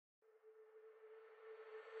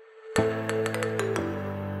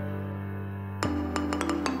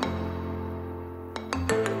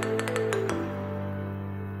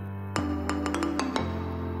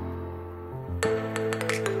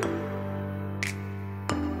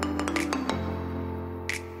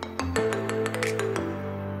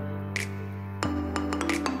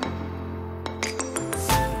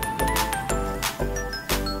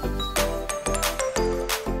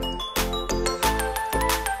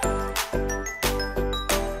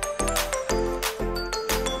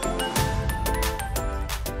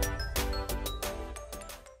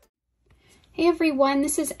everyone,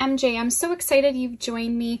 this is MJ. I'm so excited you've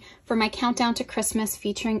joined me for my countdown to Christmas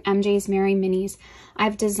featuring MJ's Merry Minis.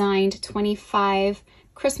 I've designed 25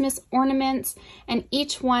 Christmas ornaments and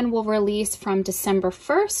each one will release from December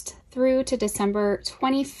 1st through to December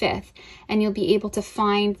 25th, and you'll be able to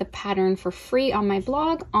find the pattern for free on my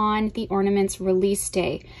blog on the ornaments release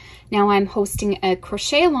day. Now I'm hosting a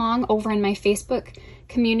crochet along over in my Facebook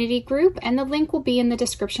community group, and the link will be in the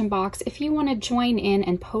description box if you want to join in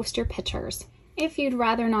and post your pictures. If you'd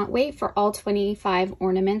rather not wait for all 25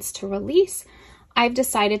 ornaments to release, I've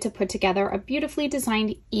decided to put together a beautifully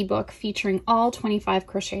designed ebook featuring all 25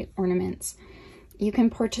 crochet ornaments. You can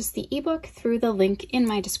purchase the ebook through the link in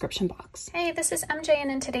my description box. Hey, this is MJ, and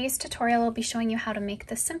in today's tutorial I'll be showing you how to make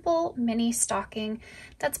the simple mini stocking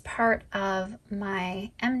that's part of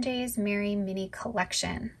my MJ's Merry Mini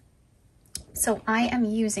collection. So I am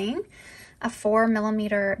using a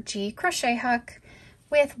 4mm G crochet hook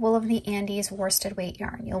with Wool of the Andes worsted weight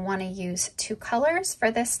yarn. You'll want to use 2 colors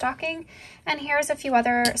for this stocking, and here's a few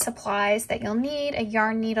other supplies that you'll need. A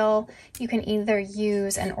yarn needle. You can either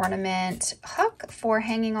use an ornament hook for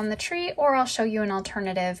hanging on the tree, or I'll show you an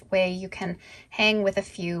alternative way you can hang with a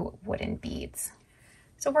few wooden beads.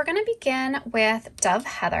 So we're going to begin with Dove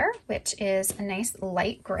Heather, which is a nice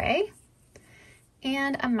light gray,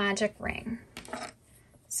 and a magic ring.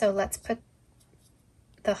 So let's put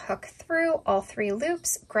the hook through all 3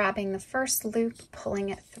 loops, grabbing the first loop, pulling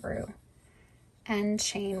it through, and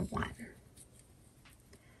chain 1.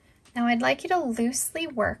 Now I'd like you to loosely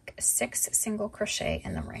work 6 single crochet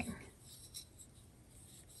in the ring.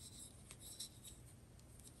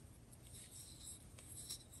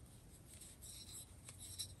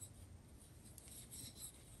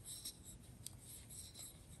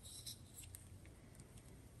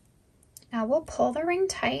 Now we'll pull the ring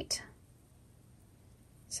tight.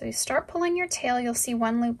 So you start pulling your tail, you'll see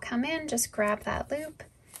 1 loop come in, just grab that loop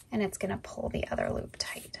and it's going to pull the other loop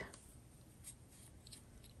tight.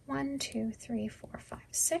 1, 2, 3, 4, 5,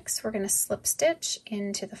 6. We're going to slip stitch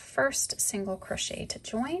into the first single crochet to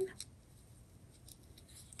join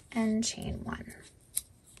and chain 1.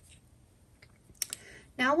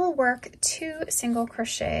 Now we'll work 2 single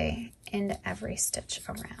crochet into every stitch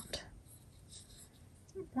around.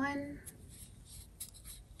 1,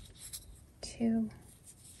 2,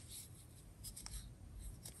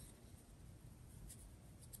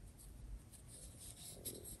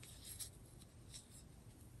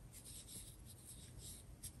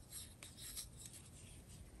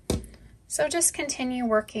 so just continue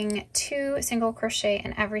working 2 single crochet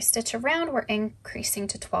in every stitch around. We're increasing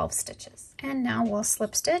to 12 stitches. And now we'll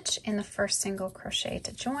slip stitch in the first single crochet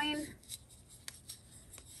to join,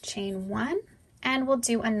 chain 1, and we'll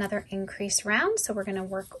do another increase round. So we're going to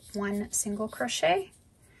work 1 single crochet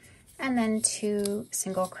and then 2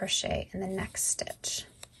 single crochet in the next stitch.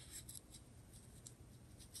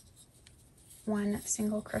 1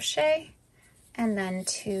 single crochet and then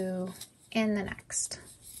 2 in the next.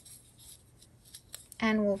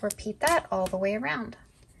 And we'll repeat that all the way around.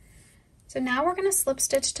 So now we're going to slip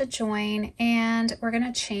stitch to join, and we're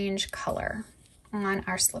going to change color on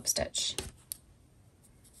our slip stitch.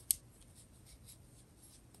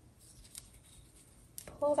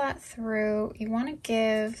 Pull that through. You want to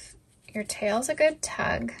give your tails a good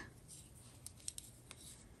tug,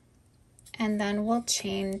 and then we'll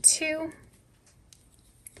chain 2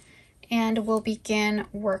 and we'll begin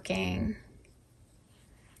working.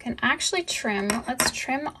 Can actually trim. Let's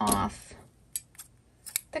trim off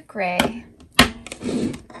the gray.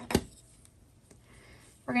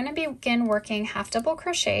 We're going to begin working half double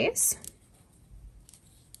crochets.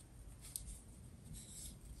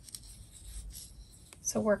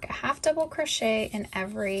 So work a half double crochet in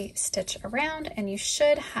every stitch around, and you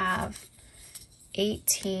should have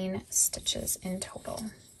 18 stitches in total.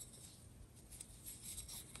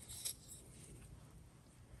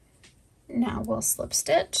 Now we'll slip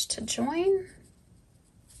stitch to join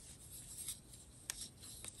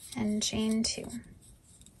and chain 2,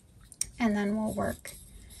 and then we'll work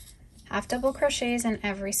half double crochets in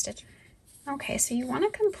every stitch. Okay, so you want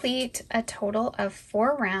to complete a total of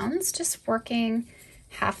 4 rounds, just working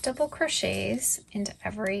half double crochets into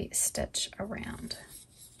every stitch around.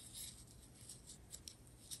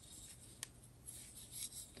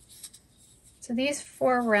 So these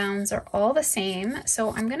 4 rounds are all the same.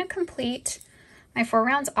 So I'm going to complete my 4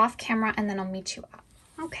 rounds off camera and then I'll meet you up.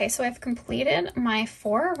 Okay, so I've completed my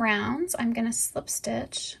 4 rounds. I'm going to slip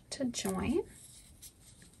stitch to join,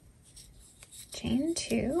 chain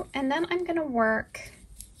 2, and then I'm going to work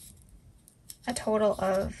a total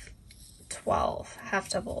of 12 half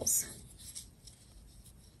doubles.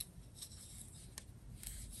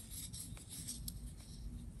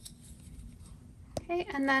 Okay,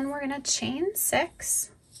 and then we're going to chain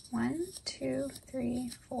 6. 1, 2,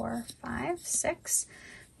 3, 4, 5, 6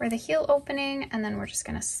 for the heel opening, and then we're just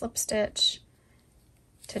going to slip stitch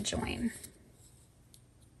to join.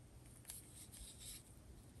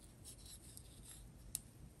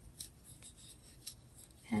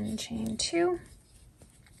 And chain 2,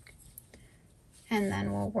 and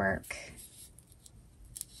then we'll work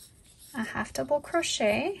a half double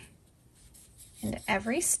crochet into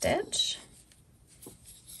every stitch.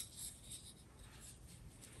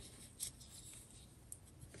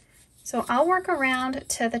 So I'll work around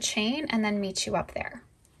to the chain and then meet you up there.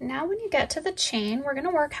 Now when you get to the chain, we're going to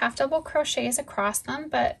work half double crochets across them,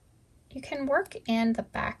 but you can work in the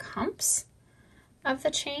back humps of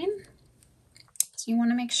the chain. So you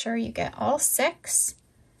want to make sure you get all 6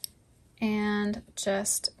 and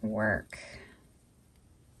just work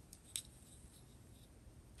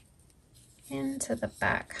into the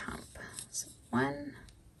back hump. So 1,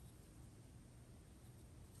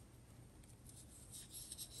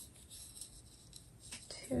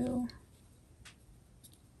 2,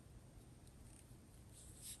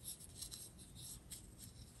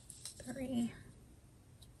 3,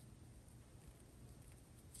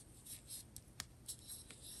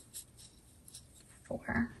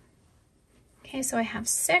 4. Okay, so I have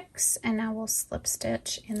 6, and now we'll slip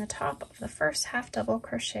stitch in the top of the first half double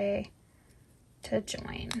crochet to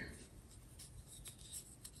join.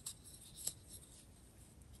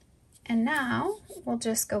 And now we'll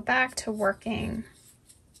just go back to working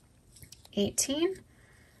 18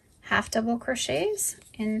 half double crochets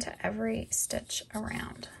into every stitch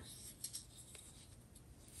around.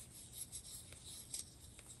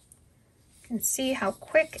 You can see how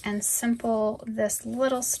quick and simple this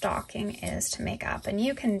little stocking is to make up, and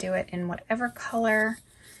you can do it in whatever color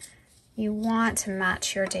you want to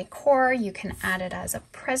match your decor. You can add it as a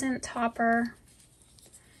present topper,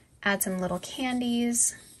 add some little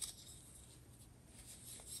candies.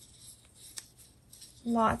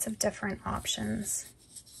 Lots of different options.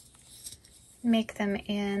 Make them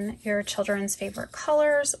in your children's favorite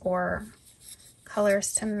colors or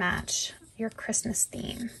colors to match your Christmas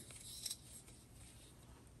theme.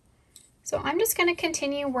 So I'm just going to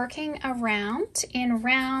continue working around in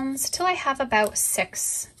rounds till I have about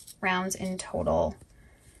 6 rounds in total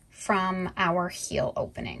from our heel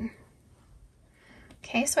opening.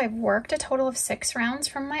 Okay, so I've worked a total of 6 rounds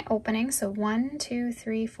from my opening. So 1, 2,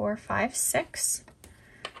 3, 4, 5, 6.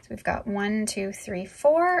 So we've got 1, 2, 3,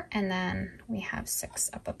 4, and then we have 6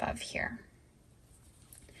 up above here.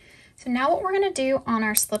 So now what we're going to do on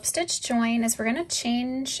our slip stitch join is we're going to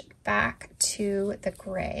change back to the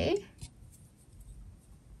gray.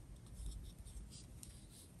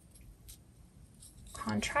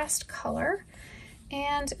 Contrast color,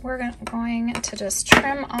 and we're going to just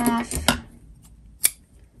trim off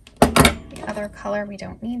the other color. We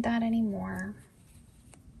don't need that anymore.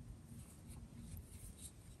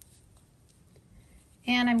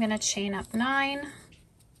 And I'm going to chain up 9.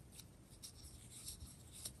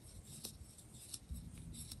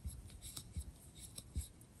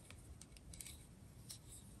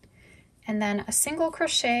 And then a single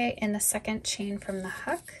crochet in the second chain from the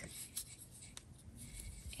hook,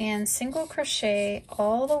 and single crochet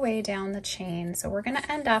all the way down the chain. So we're going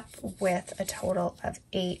to end up with a total of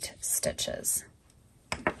 8 stitches.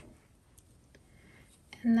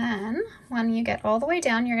 And then when you get all the way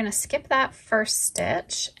down, you're going to skip that first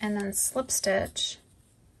stitch and then slip stitch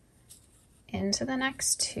into the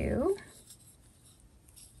next 2,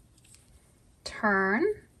 turn,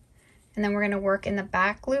 and then we're going to work in the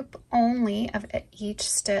back loop only of each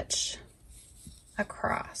stitch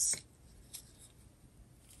across.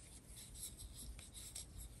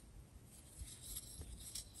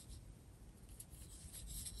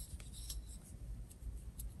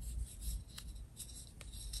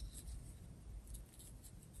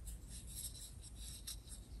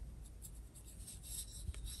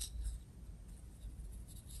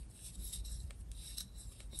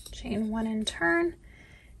 Chain 1 and turn,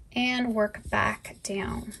 and work back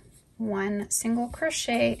down. 1 single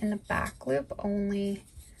crochet in the back loop only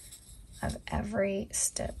of every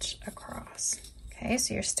stitch across. Okay,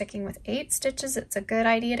 so you're sticking with 8 stitches. It's a good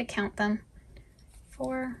idea to count them.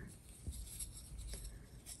 4,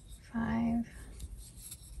 5,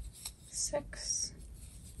 6,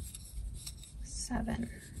 7,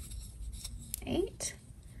 8,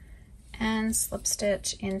 and slip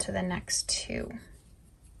stitch into the next 2.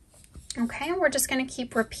 Okay, we're just going to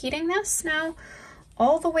keep repeating this now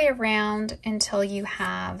all the way around until you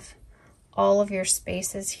have all of your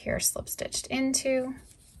spaces here slip stitched into.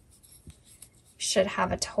 should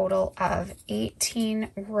have a total of 18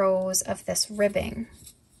 rows of this ribbing.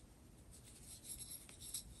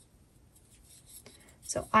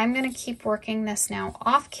 So I'm going to keep working this now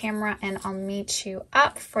off camera, and I'll meet you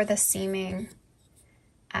up for the seaming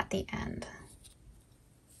at the end.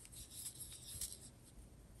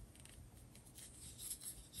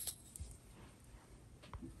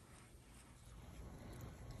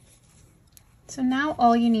 So now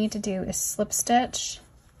all you need to do is slip stitch,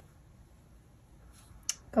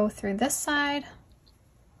 go through this side,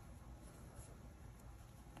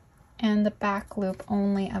 and the back loop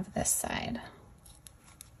only of this side.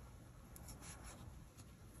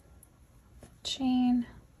 Chain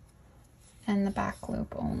and the back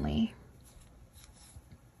loop only.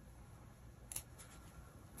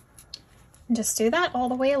 And just do that all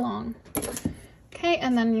the way along. Okay,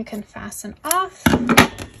 and then you can fasten off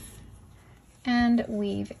and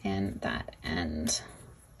weave in that end.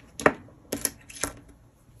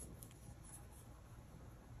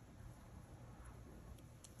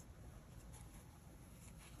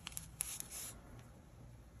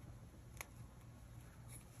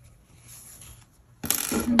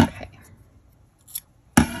 Okay.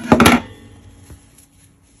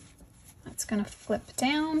 That's going to flip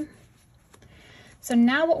down. So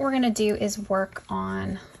now what we're going to do is work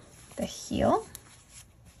on the heel.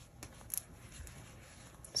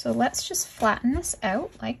 So let's just flatten this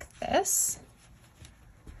out like this.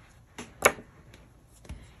 And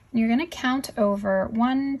you're going to count over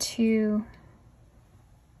 1, 2,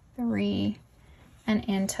 3, and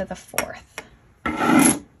into the 4th.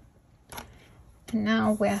 And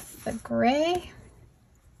now with the gray,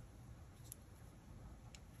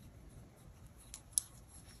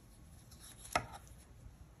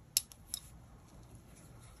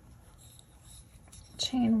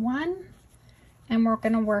 chain 1, and we're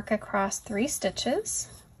going to work across 3 stitches.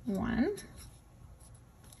 1,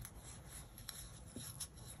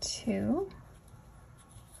 2,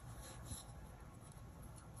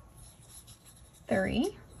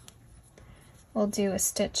 3. We'll do a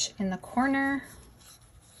stitch in the corner,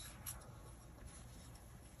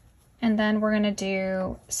 and then we're going to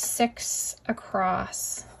do 6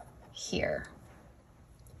 across here.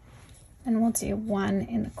 And we'll do 1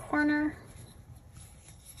 in the corner.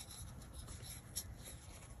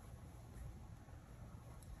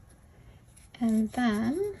 And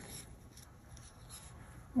then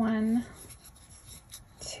 1,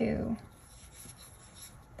 2,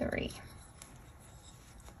 3.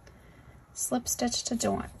 Slip stitch to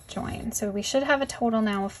join. So we should have a total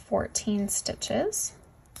now of 14 stitches.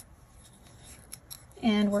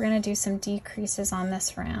 And we're going to do some decreases on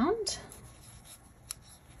this round.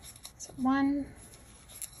 So 1,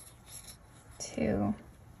 2,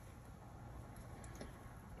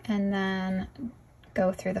 and then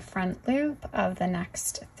go through the front loop of the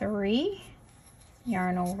next 3,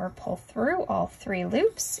 yarn over, pull through all 3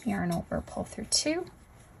 loops, yarn over, pull through 2,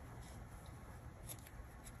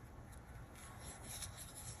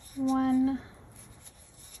 1,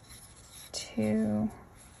 2,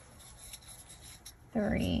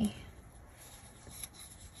 3,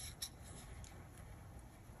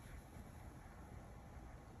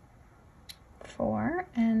 4,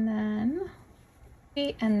 and then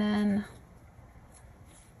 3, and then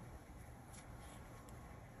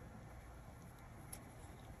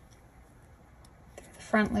through the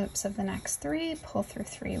front loops of the next 3, pull through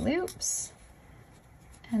 3 loops,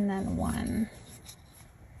 and then 1,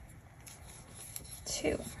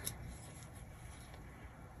 2,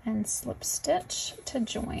 and slip stitch to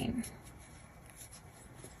join.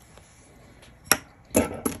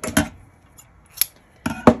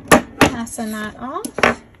 Fasten that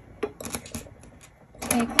off.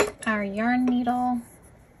 Take our yarn needle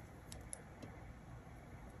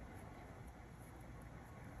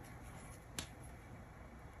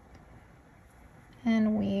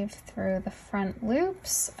and weave through the front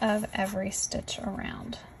loops of every stitch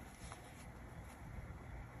around.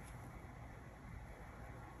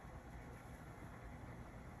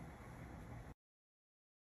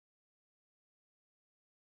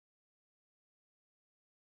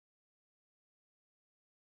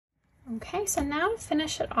 Okay, so now to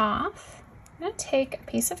finish it off, I'm going to take a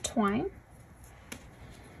piece of twine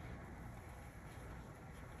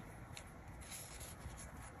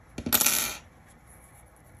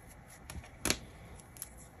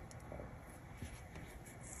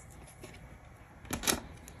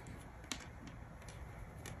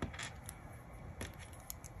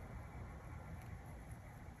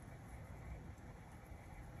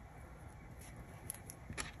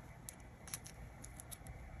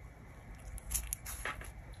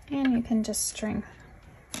and you can just string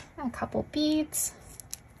a couple beads.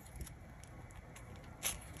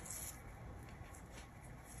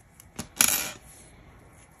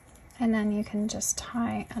 And then you can just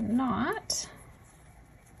tie a knot.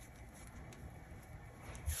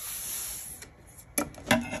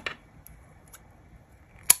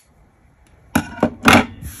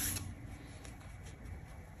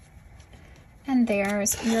 And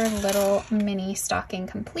there's your little mini stocking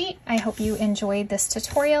complete. I hope you enjoyed this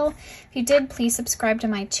tutorial. If you did, please subscribe to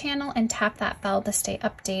my channel and tap that bell to stay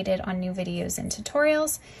updated on new videos and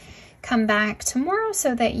tutorials. Come back tomorrow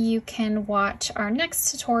so that you can watch our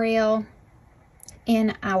next tutorial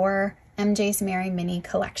in our MJ's Merry Mini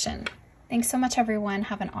collection. Thanks so much, everyone.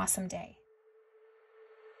 Have an awesome day.